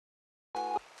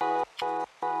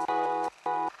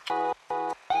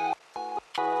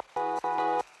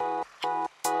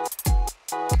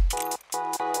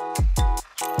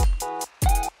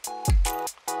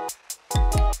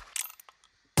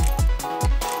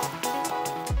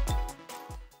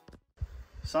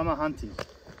summer hunting,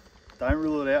 don't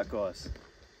rule it out, guys.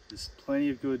 There's plenty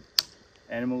of good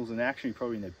animals and actually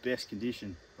probably in their best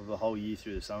condition of the whole year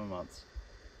through the summer months.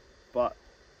 But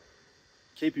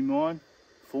keep in mind,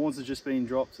 fawns have just been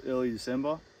dropped early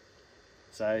December.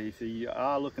 So if you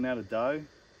are looking at a doe,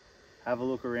 have a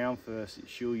look around first.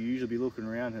 She'll usually be looking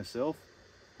around herself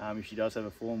if she does have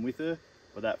a fawn with her,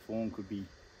 but that fawn could be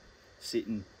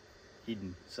sitting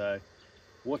hidden. So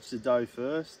watch the doe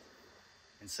first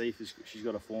and see if she's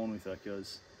got a fawn with her,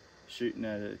 because shooting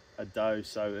at a doe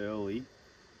so early,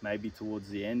 maybe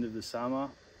towards the end of the summer,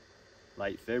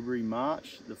 late February,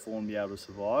 March, the fawn will be able to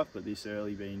survive, but this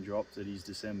early being dropped, it is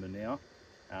December now,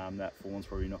 that fawn's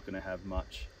probably not going to have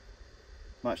much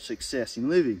success in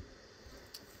living.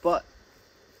 But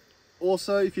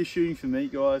also, if you're shooting for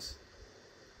meat, guys,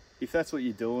 if that's what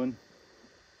you're doing,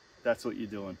 that's what you're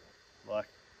doing. Like,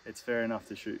 it's fair enough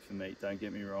to shoot for meat, don't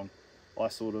get me wrong. I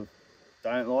sort of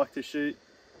don't like to shoot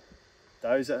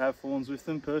does that have fawns with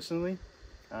them personally,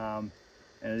 and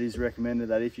it is recommended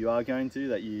that if you are going to,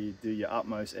 that you do your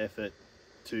utmost effort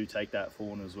to take that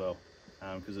fawn as well,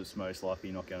 because it's most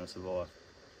likely not going to survive.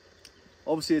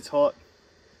 Obviously it's hot,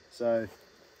 so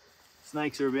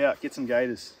snakes are about. Get some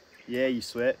gaiters. Yeah, you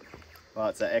sweat, but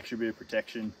it's that extra bit of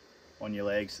protection on your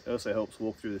legs. It also helps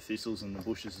walk through the thistles and the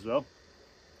bushes as well.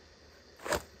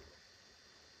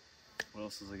 What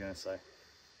else was I going to say?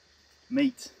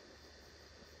 Meat.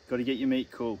 Got to get your meat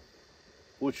cool.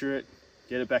 Butcher it,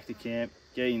 get it back to camp,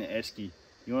 get it in an esky.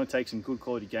 You want to take some good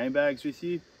quality game bags with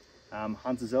you.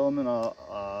 Hunter's Element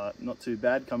are not too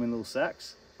bad, come in little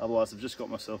sacks. Otherwise, I've just got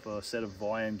myself a set of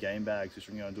Viam game bags, which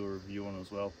I'm going to do a review on as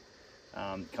well.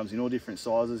 Comes in all different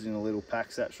sizes in a little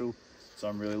pack satchel, so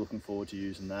I'm really looking forward to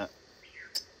using that.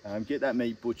 Get that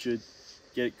meat butchered,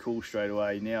 get it cool straight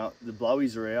away. Now, the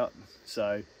blowies are out,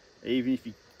 so even if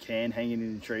you can hang it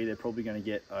in a tree, they're probably going to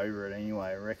get over it anyway.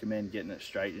 I recommend getting it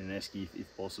straight in an esky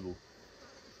if possible.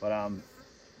 But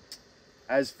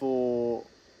as for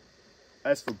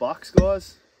bucks,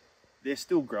 guys, they're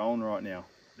still growing right now.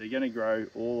 They're going to grow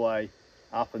all the way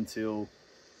up until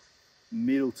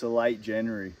middle to late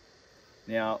January.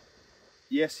 Now,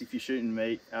 yes, if you're shooting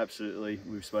meat, absolutely,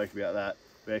 we've spoken about that.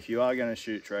 But if you are going to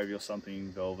shoot trophy or something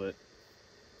in velvet,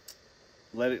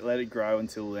 let it grow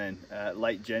until then.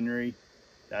 Late January,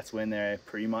 that's when they're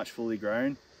pretty much fully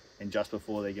grown, and just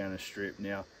before they're going to strip.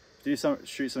 Now, if you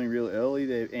shoot something real early,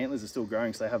 their antlers are still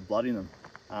growing, so they have blood in them,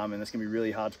 and that's going to be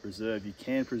really hard to preserve. You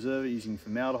can preserve it using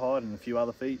formaldehyde and a few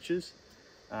other features,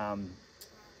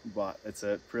 but it's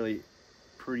a pretty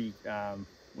what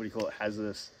do you call it,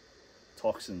 hazardous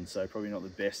toxin, so probably not the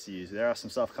best to use. There are some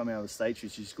stuff coming out of the States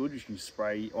which is good, which you can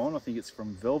spray on. I think it's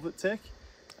from Velvet Tech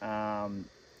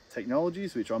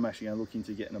Technologies, which I'm actually going to look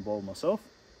into getting a bottle myself.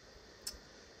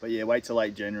 But yeah, wait till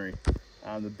late January.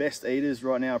 The best eaters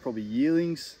right now are probably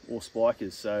yearlings or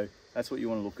spikers, so that's what you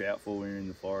want to look out for when you're in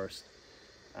the forest.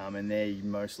 And they're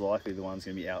most likely the ones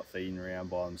going to be out feeding around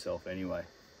by themselves anyway.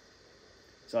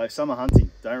 So summer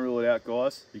hunting, don't rule it out,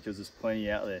 guys, because there's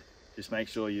plenty out there. Just make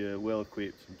sure you're well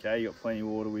equipped, okay? You've got plenty of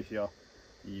water with you,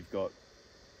 you've got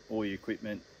all your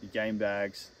equipment, your game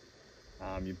bags,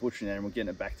 you're butchering the animal, getting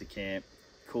it back to camp,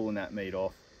 cooling that meat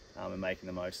off, and making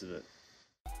the most of it.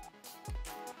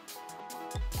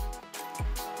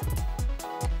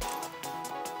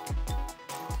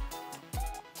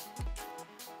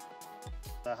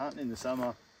 So hunting in the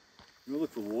summer, you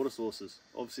look for water sources.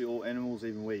 Obviously all animals,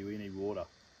 even we need water.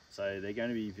 So they're going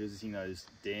to be visiting those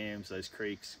dams, those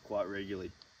creeks quite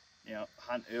regularly. Now,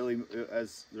 hunt early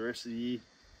as the rest of the year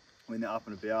when they're up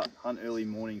and about. Hunt early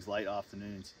mornings, late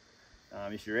afternoons.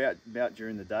 If you're out about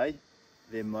during the day,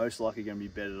 they're most likely going to be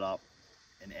bedded up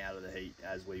and out of the heat,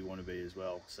 as we want to be as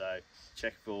well. So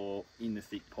check for in the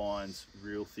thick pines,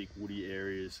 real thick woody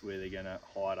areas where they're going to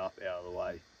hide up out of the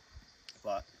way.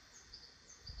 But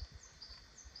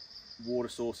water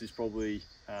source is probably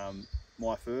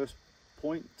my first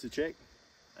point to check.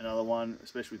 Another one,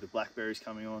 especially with the blackberries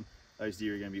coming on, those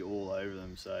deer are going to be all over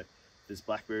them. So if there's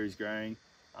blackberries growing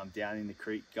down in the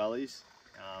creek gullies,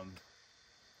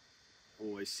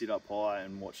 always sit up high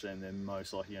and watch them. They're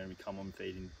most likely going to be on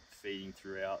feeding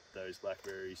throughout those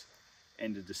blackberries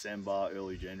end of December,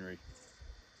 early January.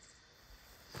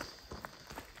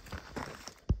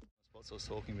 Spots I was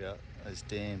talking about, those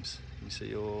dams. You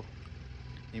see all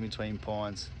in between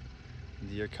pines,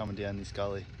 deer coming down this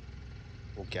gully,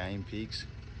 or game pigs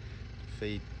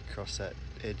feed across that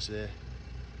edge there.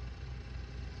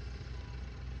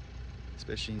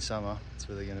 Especially in summer, that's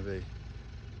where they're going to be.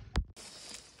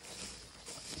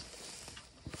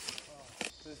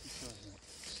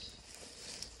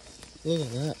 Look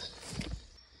at that.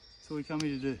 That's what we come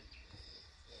here to do.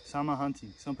 summer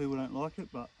hunting. Some people don't like it,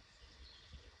 but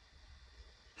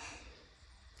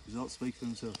results speak for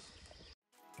themselves.